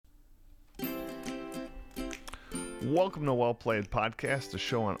Welcome to Well Played Podcast, a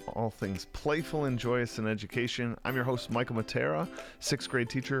show on all things playful and joyous in education. I'm your host, Michael Matera, sixth grade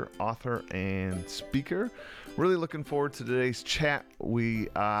teacher, author, and speaker. Really looking forward to today's chat. We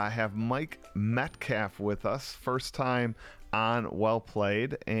have Mike Metcalf with us, first time on Well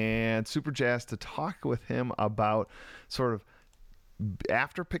Played, and super jazzed to talk with him about sort of,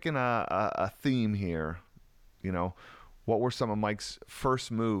 after picking a theme here, you know, what were some of Mike's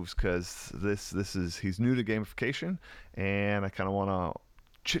first moves? Because he's new to gamification, and I kind of want to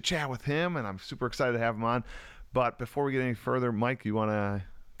chit chat with him, and I'm super excited to have him on. But before we get any further, Mike, you want to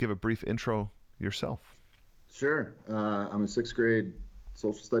give a brief intro yourself? Sure. I'm a sixth grade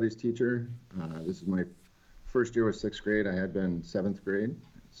social studies teacher. This is my first year with sixth grade. I had been seventh grade,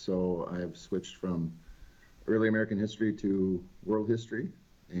 so I have switched from early American history to world history,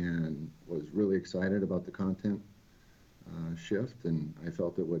 and was really excited about the content shift, and I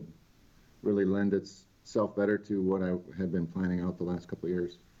felt it would really lend itself better to what I had been planning out the last couple of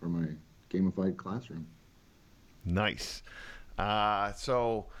years for my gamified classroom. Nice.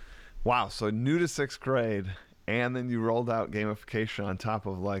 So new to sixth grade, and then you rolled out gamification on top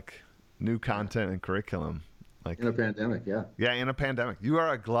of like new content and curriculum. Like in a pandemic, yeah. Yeah, in a pandemic. You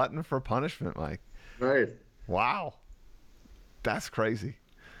are a glutton for punishment, Mike. Right. Wow. That's crazy.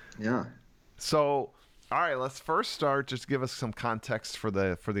 Yeah. So, all right, let's first start. Just give us some context for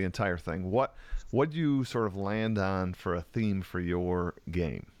the entire thing. What do you sort of land on for a theme for your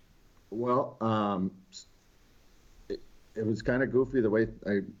game? Well, it was kind of goofy the way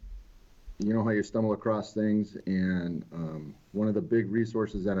you know how you stumble across things, and one of the big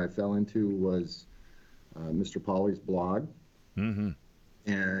resources that I fell into was Mr. Polly's blog, and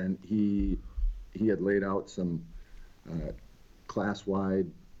he had laid out some class-wide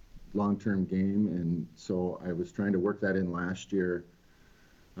long-term game, and so I was trying to work that in last year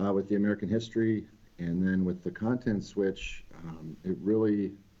with the American history, and then with the content switch, I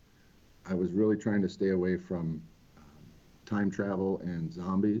was really trying to stay away from time travel and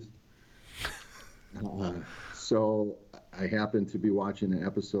zombies. So I happened to be watching an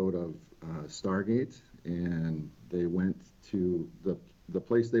episode of Stargate, and they went to the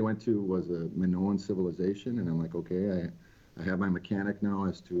place they went to was a Minoan civilization, and I'm like, okay, I have my mechanic now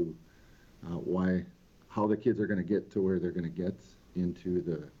as to how the kids are going to get to where they're going to get into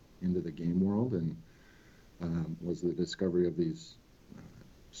the game world, and was the discovery of these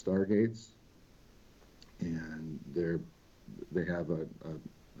Stargates, and they have a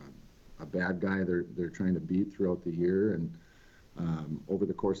bad guy they're trying to beat throughout the year, and over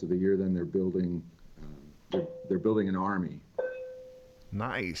the course of the year, then they're building an army.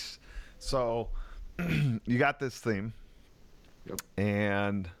 Nice. So you got this theme. Yep.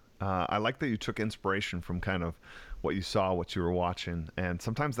 And I like that you took inspiration from kind of what you saw, what you were watching. And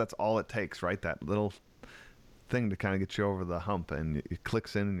sometimes that's all it takes, right? That little thing to kind of get you over the hump, and it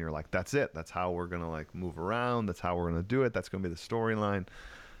clicks in and you're like, that's it. That's how we're going to like move around. That's how we're going to do it. That's going to be the storyline.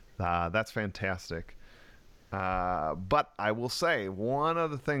 That's fantastic. But I will say one of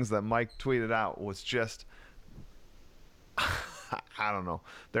the things that Mike tweeted out was just, I don't know,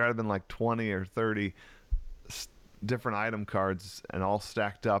 there had been like 20 or 30 different item cards and all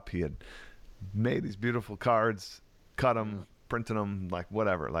stacked up. He had made these beautiful cards, cut them, printed them, like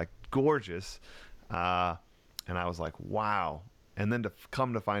whatever, like gorgeous. And I was like, wow. And then to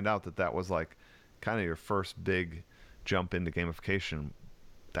come to find out that was like kind of your first big jump into gamification.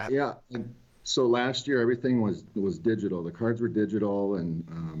 Yeah. So last year, everything was digital. The cards were digital,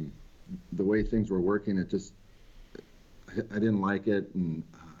 and the way things were working, I didn't like it. And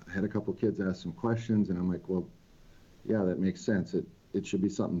I had a couple kids ask some questions, and I'm like, well, yeah, that makes sense. It should be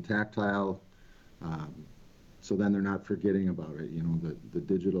something tactile, so then they're not forgetting about it. You know, the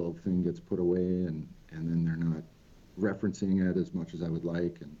digital thing gets put away, and then they're not referencing it as much as I would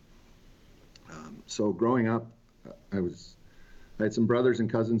like. And so growing up, I had some brothers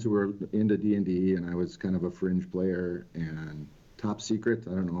and cousins who were into D&D, and I was kind of a fringe player. And Top Secret,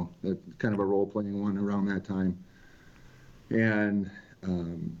 I don't know, kind of a role-playing one around that time. And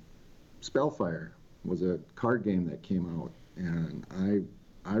Spellfire was a card game that came out, and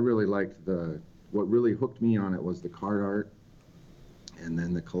I really liked what really hooked me on it was the card art and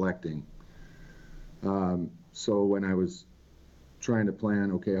then the collecting. So when I was trying to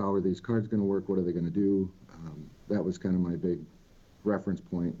plan, okay, how are these cards going to work? What are they going to do? That was kind of my big reference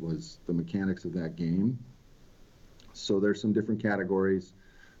point, was the mechanics of that game. So there's some different categories: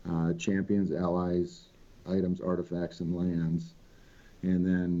 champions, allies, items, artifacts, and lands. And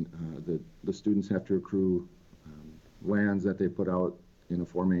then the students have to accrue lands that they put out in a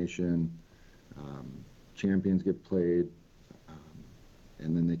formation. Champions get played,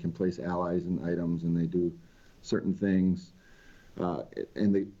 and then they can place allies and items, and they do certain things.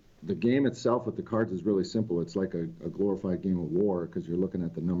 And the game itself with the cards is really simple. It's like a glorified game of war because you're looking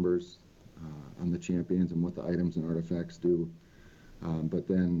at the numbers on the champions and what the items and artifacts do. But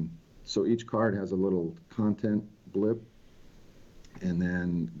then, so each card has a little content blip, and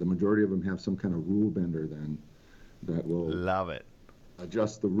then the majority of them have some kind of rule bender then that will Love it.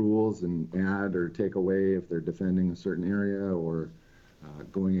 adjust the rules and add or take away if they're defending a certain area or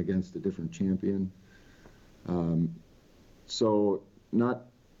going against a different champion. So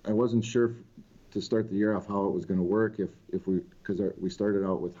I wasn't sure to start the year off how it was going to work because we started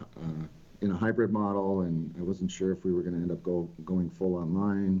out with in a hybrid model, and I wasn't sure if we were going to end up going full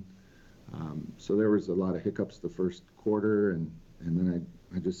online. So there was a lot of hiccups the first quarter, and then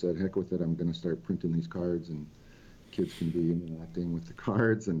I just said, heck with it, I'm going to start printing these cards, and kids can be interacting with the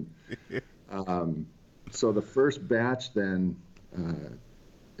cards. And so the first batch then,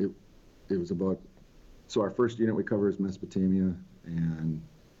 it was about, so our first unit we cover is Mesopotamia, and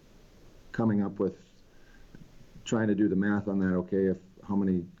coming up with trying to do the math on that, okay, how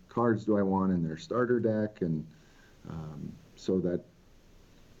many cards do I want in their starter deck, and so that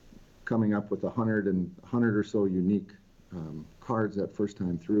coming up with 100 or so unique cards that first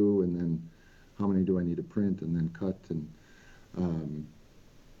time through, and then how many do I need to print and then cut,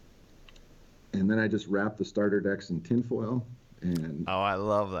 and then I just wrapped the starter decks in tinfoil. And oh, I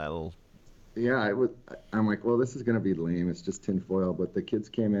love that little. Yeah, I'm like, well, this is going to be lame. It's just tinfoil. But the kids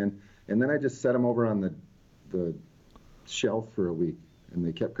came in, and then I just set them over on the shelf for a week, and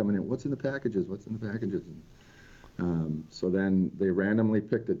they kept coming in. What's in the packages? What's in the packages? And, so then they randomly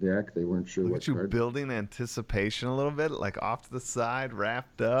picked a deck. They weren't sure what card. Building anticipation a little bit, like off to the side,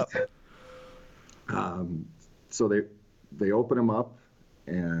 wrapped up. So they open them up,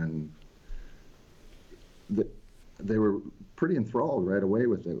 and they were pretty enthralled right away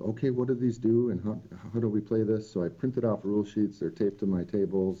with it. Okay, what do these do, and how do we play this? So I printed off rule sheets. They're taped to my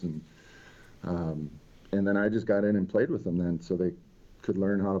tables, and then I just got in and played with them then, so they could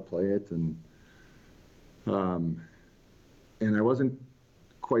learn how to play it. And I wasn't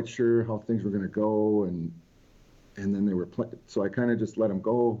quite sure how things were going to go, and then they were so I kind of just let them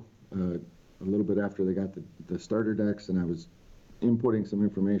go a little bit after they got the starter decks, and I was inputting some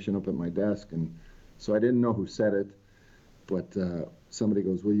information up at my desk, and so I didn't know who said it, but somebody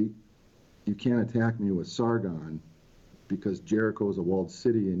goes, well, you can't attack me with Sargon because Jericho is a walled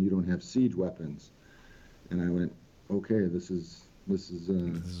city and you don't have siege weapons. And I went, okay, this is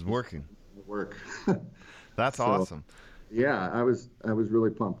working. Work. That's awesome. Yeah, I was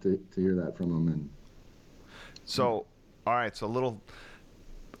really pumped to hear that from them. And so, all right, so a little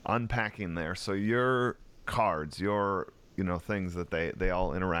unpacking there. So your cards, your things that they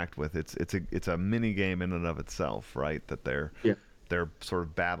all interact with. It's a mini game in and of itself, right? That they're sort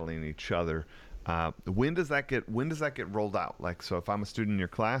of battling each other. When does that get rolled out? Like, so if I'm a student in your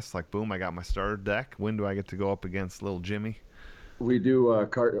class, like, boom, I got my starter deck. When do I get to go up against little Jimmy? We do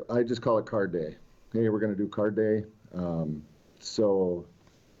I just call it card day. Hey, we're going to do card day. So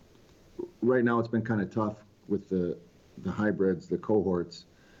right now it's been kind of tough with the hybrids, the cohorts,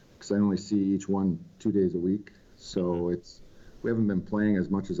 because I only see each one 2 days a week. So we haven't been playing as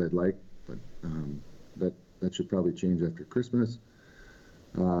much as I'd like, but that should probably change after Christmas.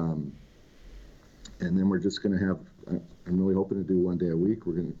 And then we're just going to have, I'm really hoping to do 1 day a week.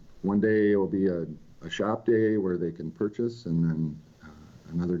 One day it will be a shop day where they can purchase, and then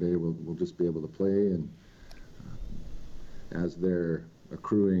another day we'll just be able to play, and as they're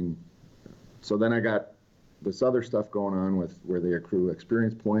accruing. So then I got this other stuff going on with where they accrue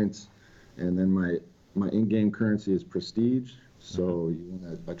experience points, and then my in-game currency is prestige. So you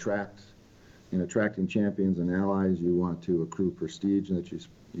want to attract, in attracting champions and allies, you want to accrue prestige that you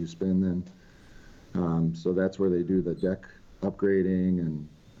spend then. So that's where they do the deck upgrading, and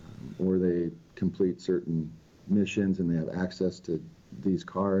or they complete certain missions and they have access to these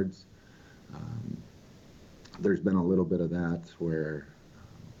cards. There's been a little bit of that where,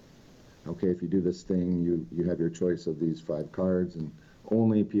 okay, if you do this thing, you have your choice of these 5 cards, and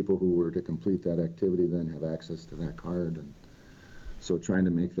only people who were to complete that activity then have access to that card. And so trying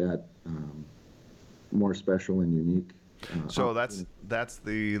to make that more special and unique. So that's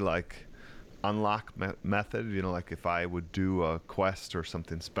the like unlock method, like if I would do a quest or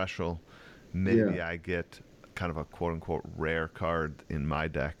something special, maybe I get kind of a quote unquote rare card in my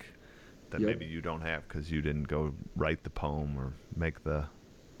deck that maybe you don't have because you didn't go write the poem or make the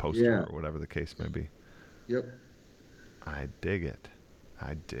poster or whatever the case may be. Yep. I dig it.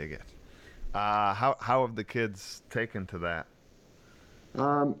 How have the kids taken to that? They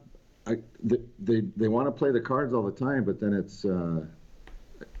want to play the cards all the time, but then it's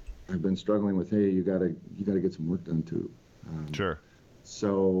I've been struggling with, hey, you gotta get some work done too. Sure.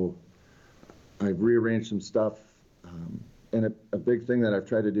 So I've rearranged some stuff, and a big thing that I've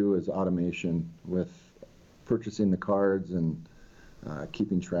tried to do is automation with purchasing the cards and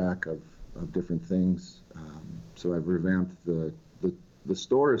keeping track of different things. So I've revamped the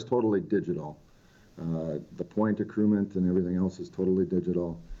store is totally digital. The point accruement and everything else is totally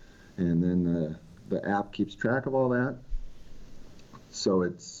digital, and then the app keeps track of all that. So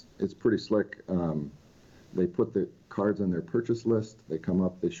it's pretty slick. They put the cards on their purchase list. They come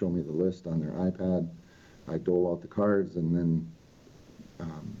up, they show me the list on their iPad. I dole out the cards, and then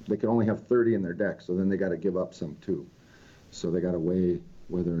they can only have 30 in their deck, so then they got to give up some too. So they got to weigh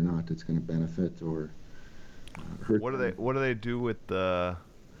whether or not it's going to benefit or hurt. What do they do with the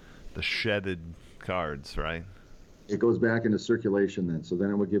shedded cards, right? It goes back into circulation then. So then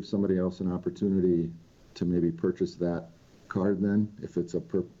it would give somebody else an opportunity to maybe purchase that card then, if it's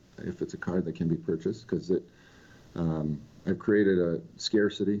a card that can be purchased, because I've created a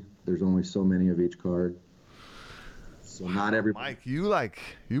scarcity. There's only so many of each card, so not everybody. Mike,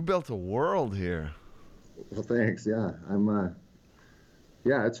 you built a world here. Well, thanks. Yeah,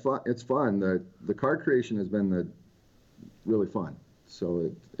 yeah, it's fun. It's fun. The card creation has been really fun.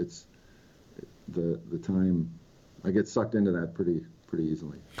 So it's the time I get sucked into that pretty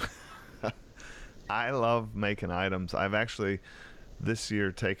easily. I love making items. I've actually this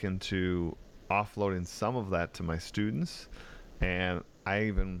year taken to offloading some of that to my students, and I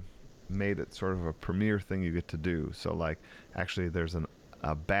even made it sort of a premier thing you get to do. So like actually there's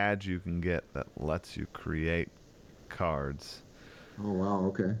a badge you can get that lets you create cards. Oh wow,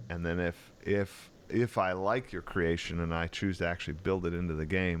 okay. And then if I like your creation and I choose to actually build it into the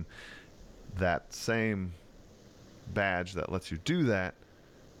game, that same badge that lets you do that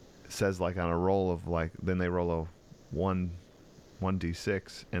says like on a roll of like, then they roll a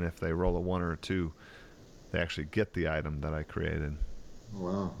 1d6, and if they roll a 1 or a 2, they actually get the item that I created.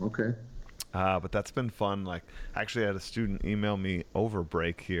 Wow, okay. But that's been fun. Like, I actually had a student email me over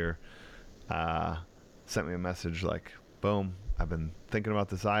break here, sent me a message like, boom, I've been thinking about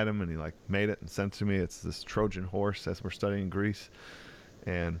this item, and he like made it and sent it to me. It's this Trojan horse as we're studying Greece,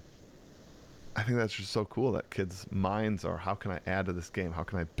 and I think that's just so cool that kids' minds are, how can I add to this game? How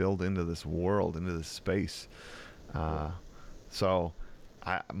can I build into this world, into this space? So,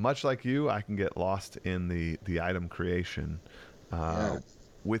 much like you, I can get lost in the item creation. Yeah.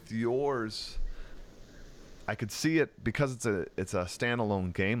 With yours, I could see it because it's a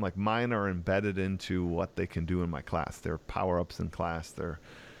standalone game. Like mine are embedded into what they can do in my class. They're power-ups in class. They're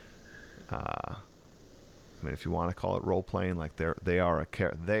I mean, if you want to call it role playing, like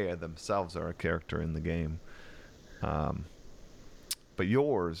they themselves are a character in the game. But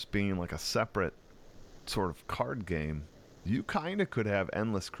yours being like a separate sort of card game, you kind of could have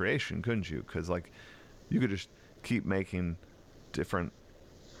endless creation, couldn't you? Because like you could just keep making different.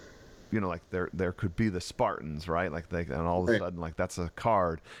 Like there could be the Spartans, right? Like and all of a sudden, like that's a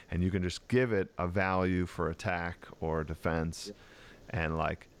card, and you can just give it a value for attack or defense, and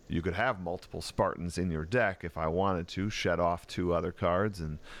like. You could have multiple Spartans in your deck if I wanted to, shed off 2 other cards,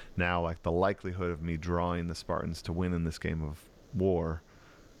 and now like the likelihood of me drawing the Spartans to win in this game of war,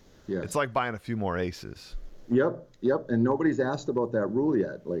 it's like buying a few more aces. Yep, and nobody's asked about that rule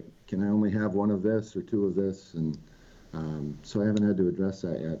yet. Like, can I only have 1 of this or 2 of this? And so I haven't had to address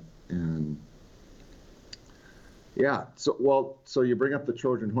that yet. And yeah, so you bring up the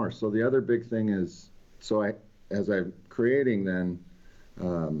Trojan horse. So the other big thing is, as I'm creating then,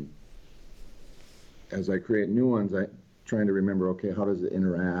 as I create new ones, I trying to remember, okay, how does it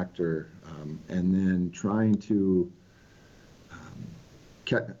interact, and then trying to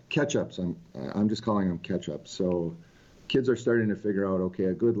catch-ups. I'm just calling them catch-ups. So kids are starting to figure out, okay,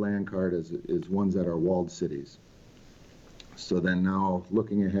 a good land card is ones that are walled cities. So then now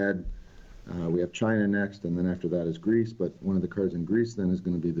looking ahead, we have China next, and then after that is Greece. But one of the cards in Greece then is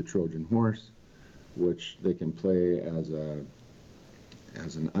going to be the Trojan horse, which they can play as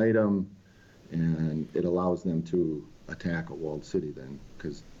an item, and it allows them to attack a walled city then.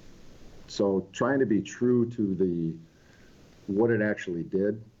 So trying to be true to what it actually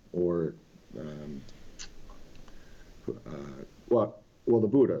did, or the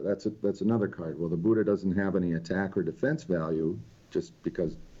Buddha, that's another card. Well, the Buddha doesn't have any attack or defense value just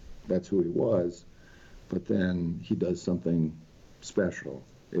because that's who he was, but then he does something special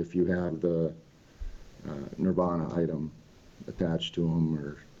if you have the Nirvana item attached to him,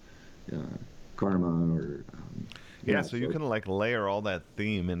 or karma, or so you can like layer all that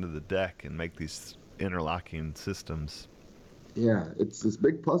theme into the deck and make these interlocking systems. Yeah, it's this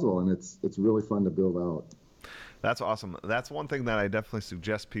big puzzle, and it's really fun to build out. That's awesome. That's one thing that I definitely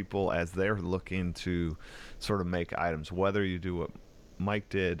suggest people as they're looking to sort of make items, whether you do what Mike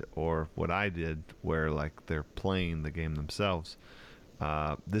did or what I did, where like they're playing the game themselves.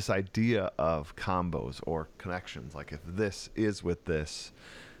 This idea of combos or connections, like if this is with this,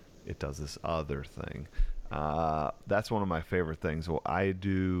 it does this other thing. That's one of my favorite things. What I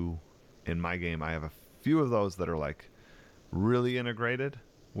do in my game, I have a few of those that are like really integrated,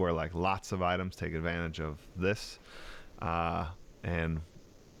 where like lots of items take advantage of this. And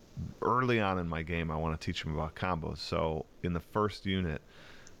early on in my game, I want to teach them about combos. So in the first unit,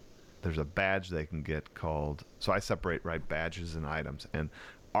 there's a badge they can get called. So I separate right badges and items, and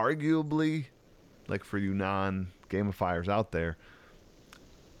arguably, like for you non-gamifiers out there,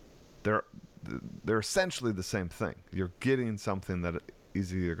 they're they're essentially the same thing. You're getting something that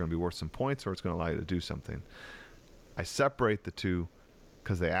is either going to be worth some points or it's going to allow you to do something. I separate the two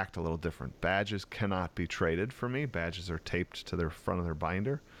because they act a little different. Badges cannot be traded for me. Badges are taped to their front of their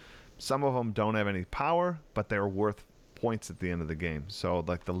binder. Some of them don't have any power, but they're worth points at the end of the game. So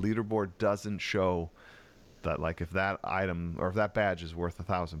like the leaderboard doesn't show that, like if that item or if that badge is worth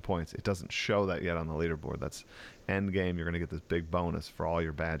 1,000 points, it doesn't show that yet on the leaderboard. That's end game. You're going to get this big bonus for all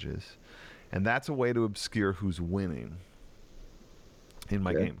your badges. And that's a way to obscure who's winning in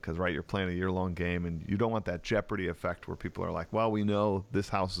my game, because right, you're playing a year-long game and you don't want that Jeopardy effect where people are like, well, we know this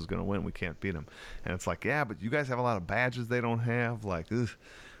house is going to win, we can't beat them. And it's like, yeah, but you guys have a lot of badges they don't have. Like, ugh,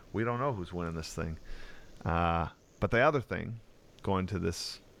 we don't know who's winning this thing. But the other thing, going to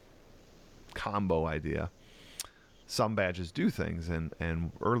this combo idea, some badges do things,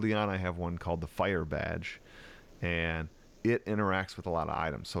 and early on I have one called the fire badge, and it interacts with a lot of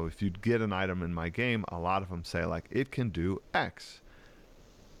items. So if you get an item in my game, a lot of them say like it can do X,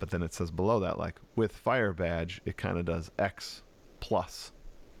 but then it says below that like with fire badge it kind of does X plus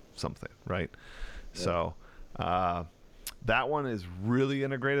something, right? Yeah. So that one is really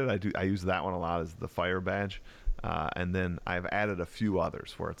integrated. I use that one a lot as the fire badge. And then I've added a few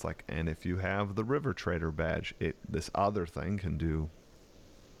others where it's like, and if you have the river trader badge, this other thing can do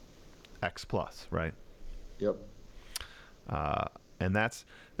X plus, right? Yep. And that's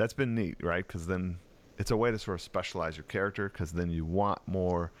been neat, right? Because then it's a way to sort of specialize your character, because then you want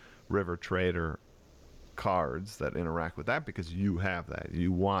more river trader cards that interact with that because you have that.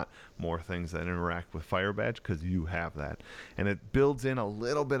 You want more things that interact with fire badge because you have that. And it builds in a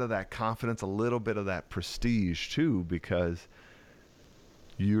little bit of that confidence, a little bit of that prestige too, because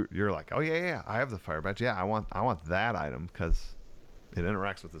you're like, oh yeah, I have the fire badge. Yeah, I want that item because it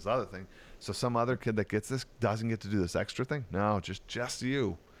interacts with this other thing. So some other kid that gets this doesn't get to do this extra thing. No, just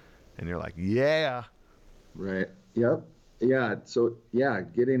you. And you're like, yeah. Right. Yep. Yeah. So yeah,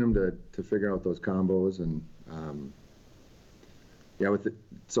 getting them to figure out those combos and yeah,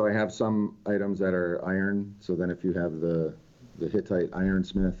 so I have some items that are iron. So then if you have the Hittite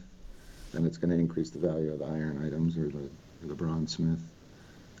ironsmith, then it's going to increase the value of the iron items, or the bronze smith.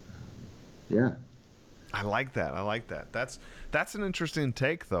 Yeah. I like that. That's an interesting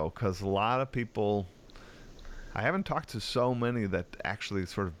take though, because a lot of people, I haven't talked to so many that actually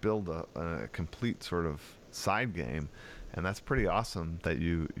sort of build a complete sort of side game, and that's pretty awesome that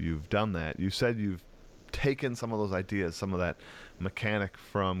you've done that. You said you've taken some of those ideas, some of that mechanic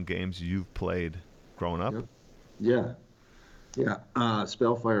from games you've played growing up. Yep. Yeah.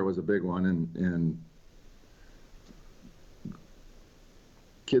 Spellfire was a big one, and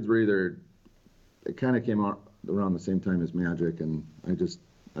kids were either, it kind of came out around the same time as Magic, and I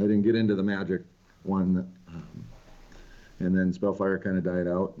didn't get into the Magic one, and then Spellfire kind of died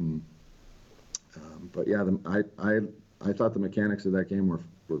out, and but yeah, I thought the mechanics of that game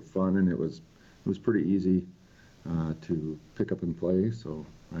were fun, and it was pretty easy to pick up and play. So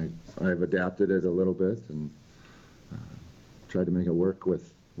I've adapted it a little bit and tried to make it work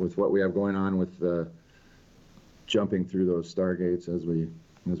with what we have going on with jumping through those stargates as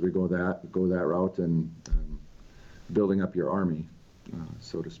we go that route and building up your army,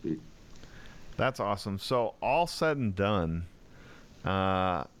 so to speak. That's awesome. So all said and done,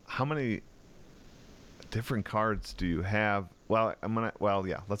 how many different cards do you have? Well,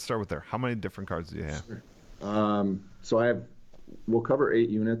 let's start with there. How many different cards do you have? Sure. So we'll cover 8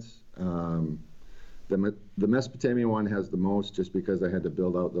 units. The Mesopotamian one has the most, just because I had to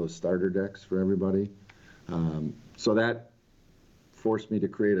build out those starter decks for everybody. So that forced me to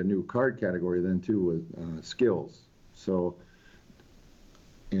create a new card category then too, with skills. So,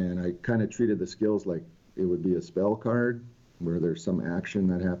 and I kind of treated the skills like it would be a spell card where there's some action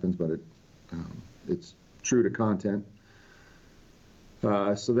that happens, but it's true to content.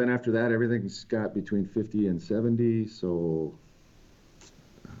 So then after that, everything's got between 50 and 70. So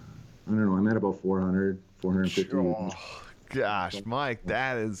I don't know, I'm at about 400 450 units. Oh, gosh, Mike,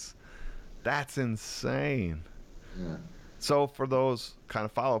 that's insane. Yeah. So for those kind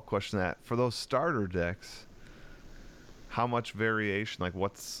of follow-up question, for those starter decks, how much variation, like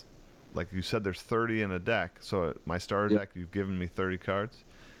what's, like you said, there's 30 in a deck. So my starter deck, you've given me 30 cards.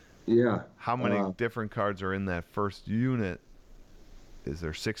 Yeah. How many different cards are in that first unit? Is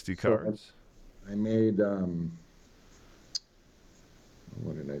there 60 cards? I made,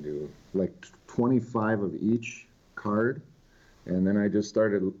 what did I do? Like 25 of each card. And then I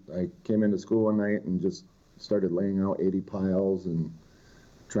came into school one night and just started laying out 80 piles and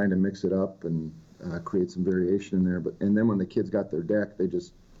trying to mix it up and create some variation in there. And then when the kids got their deck, they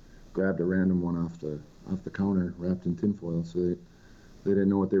just grabbed a random one off the counter wrapped in tinfoil. So they didn't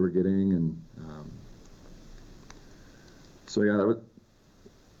know what they were getting. And so yeah,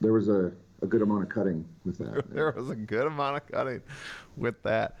 there was a good amount of cutting with that. There was a good amount of cutting with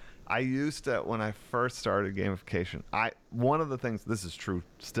that. I used to, when I first started gamification, one of the things, this is true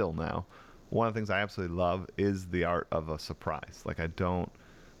still now, one of the things I absolutely love is the art of a surprise. Like I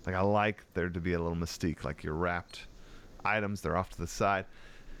like there to be a little mystique, like your wrapped items, they're off to the side.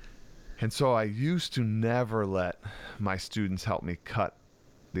 And so I used to never let my students help me cut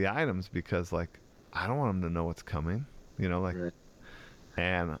the items because like, I don't want them to know what's coming, like, right.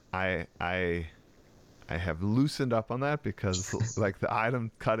 And I have loosened up on that because like the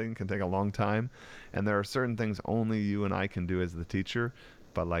item cutting can take a long time and there are certain things only you and I can do as the teacher,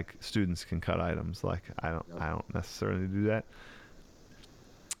 but like students can cut items. Like I don't necessarily do that.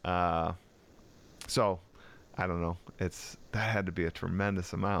 So I don't know. That had to be a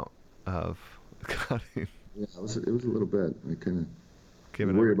tremendous amount of cutting. Yeah, it was a little bit. I kind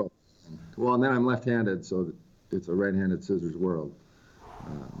of worry about. Well, and then I'm left-handed, so it's a right-handed scissors world.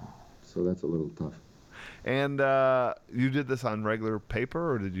 So that's a little tough. And you did this on regular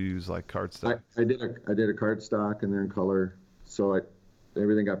paper, or did you use like cardstock? I did a cardstock, and they're in color. So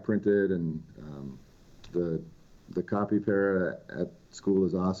everything got printed, and the copy pair at school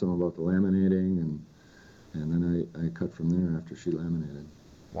is awesome about the laminating, and then I cut from there after she laminated.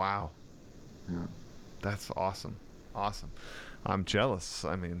 Wow. Yeah. That's awesome. Awesome. I'm jealous.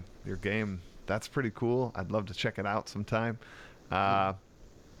 I mean, your game, that's pretty cool. I'd love to check it out sometime.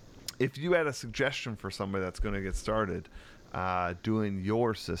 If you had a suggestion for somebody that's going to get started doing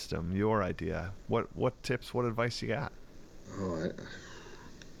your system, your idea, what tips, what advice you got? Oh,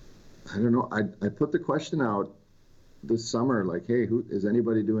 I don't know. I put the question out this summer, like, hey, is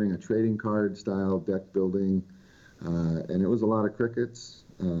anybody doing a trading card style deck building? And it was a lot of crickets.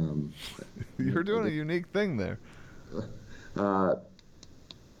 You're doing a unique thing there.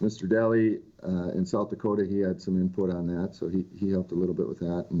 Mr. Daly in South Dakota, he had some input on that, so he helped a little bit with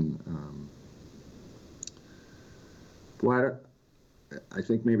that. And I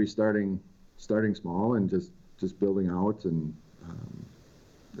think maybe starting small and just building out, and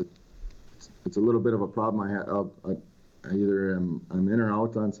it's a little bit of a problem. I either I'm in or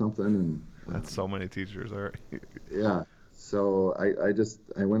out on something, and that's so many teachers are. Yeah. So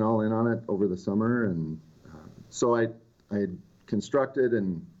I went all in on it over the summer, and so I constructed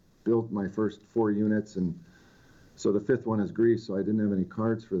and built my first 4 units, and so the 5th one is Greece, so I didn't have any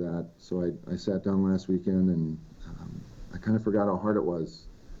cards for that. So I sat down last weekend, and I kind of forgot how hard it was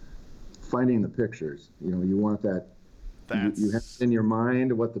finding the pictures. You want that. You have in your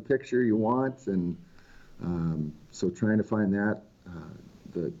mind what the picture you want, and so trying to find that.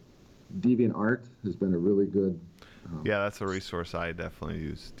 The DeviantArt has been a really good. Yeah, that's a resource I definitely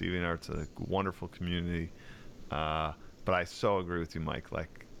use. DeviantArt's a wonderful community, but I so agree with you, Mike.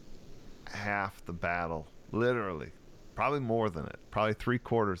 Like half the battle, literally, probably more than it, probably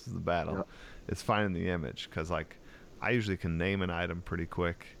 3/4 of the battle, is finding the image. Because like I usually can name an item pretty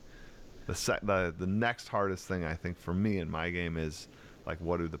quick. The next hardest thing I think for me in my game is like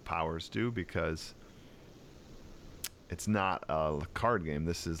what do the powers do, because it's not a card game.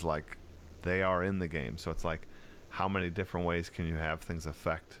 This is like they are in the game, so it's like how many different ways can you have things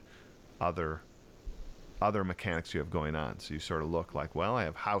affect other mechanics you have going on. So you sort of look like, well, I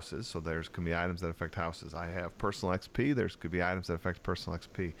have houses, so there's can be items that affect houses. I have personal XP, there's could be items that affect personal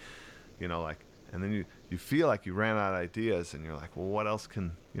XP. And then you feel like you ran out of ideas, and you're like, well, what else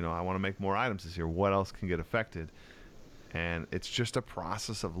can, I want to make more items this year. What else can get affected? And it's just a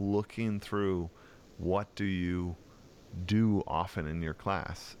process of looking through what do you do often in your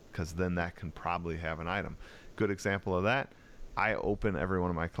class, because then that can probably have an item. Good example of that, I open every one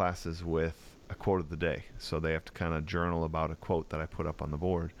of my classes with a quote of the day. So they have to kind of journal about a quote that I put up on the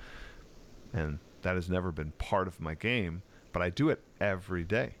board. And that has never been part of my game, but I do it every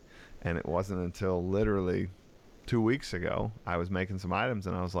day. And it wasn't until literally 2 weeks ago, I was making some items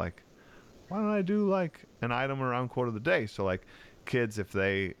and I was like, why don't I do like an item around quote of the day? So like kids, if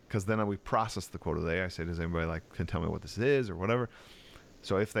they, because then we process the quote of the day. I say, does anybody like can tell me what this is or whatever?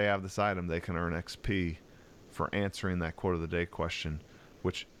 So if they have this item, they can earn XP for answering that quote of the day question,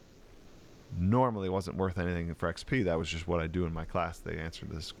 which normally wasn't worth anything for XP. That was just what I do in my class. They answered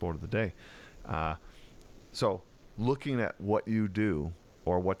this quote of the day. So looking at what you do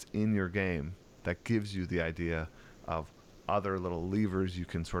or what's in your game, that gives you the idea of other little levers you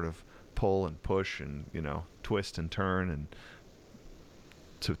can sort of pull and push and, you know, twist and turn and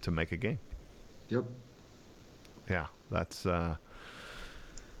to make a game. Yep. Yeah, that's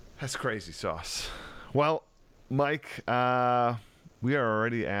crazy sauce. Well, Mike, we are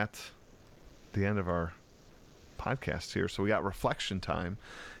already at the end of our podcast here, so we got reflection time,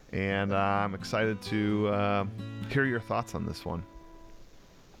 and I'm excited to hear your thoughts on this one.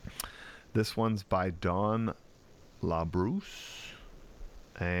 This one's by Dawn LaBruce,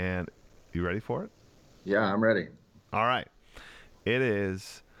 and you ready for it? Yeah, I'm ready. All right. It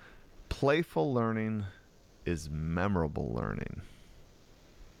is, playful learning is memorable learning.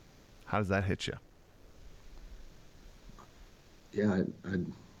 How does that hit you? Yeah,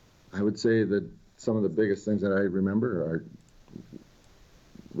 I would say that some of the biggest things that I remember are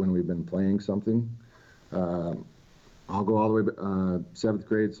when we've been playing something. I'll go all the way 7th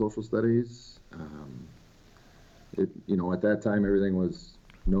grade social studies. At that time everything was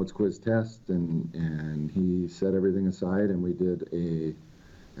notes, quiz, test, and he set everything aside, and we did a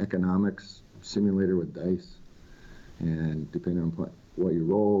economics simulator with dice, and depending on what you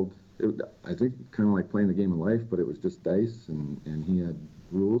rolled, I think kind of like playing the game of life, but it was just dice, and he had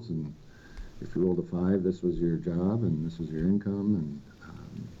rules, and if you rolled a 5, this was your job and this was your income,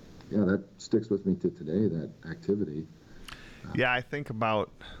 and that sticks with me to today, that activity. Yeah, I think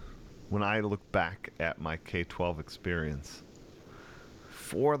about when I look back at my K-12 experience,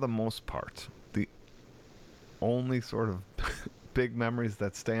 for the most part, the only sort of big memories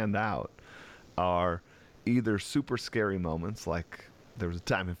that stand out are either super scary moments, like there was a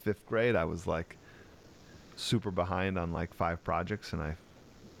time in 5th grade I was like super behind on like 5 projects, and I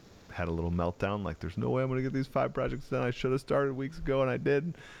had a little meltdown, like there's no way I'm going to get these 5 projects done. I should have started weeks ago and I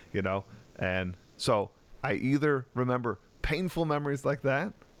didn't, and so I either remember painful memories like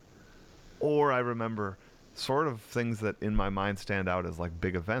that, or I remember sort of things that in my mind stand out as like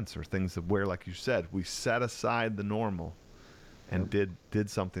big events, or things that where, like you said, we set aside the normal and did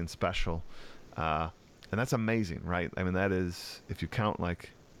something special. And that's amazing, right? I mean, that is, if you count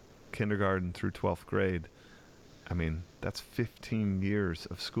like kindergarten through 12th grade, I mean, that's 15 years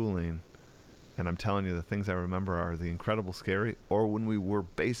of schooling. And I'm telling you, the things I remember are the incredible scary, or when we were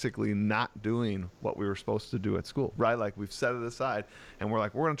basically not doing what we were supposed to do at school, right? Like we've set it aside and we're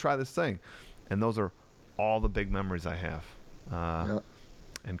like, we're going to try this thing. And those are all the big memories I have.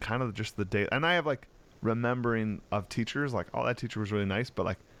 And kind of just the day. And I have like remembering of teachers, like, oh, that teacher was really nice, but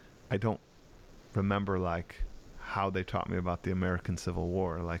like, I don't remember like how they taught me about the American Civil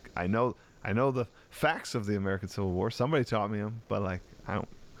War. Like I know the facts of the American Civil War. Somebody taught me them, but like, I don't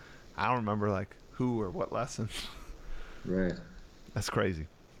remember like who or what lessons. Right. That's crazy.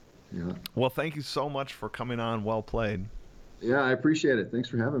 Yeah. Well, thank you so much for coming on. Well played. Yeah, I appreciate it. Thanks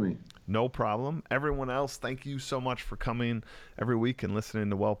for having me. No problem. Everyone else, thank you so much for coming every week and listening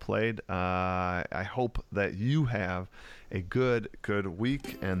to Well Played. I hope that you have a good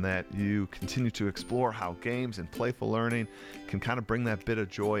week, and that you continue to explore how games and playful learning can kind of bring that bit of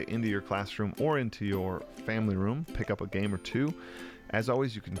joy into your classroom or into your family room. Pick up a game or two. As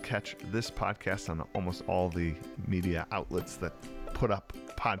always, you can catch this podcast on almost all the media outlets that put up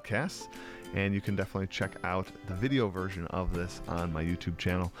podcasts, and you can definitely check out the video version of this on my YouTube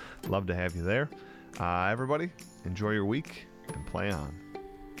channel. Love to have you there. Everybody, enjoy your week and play on.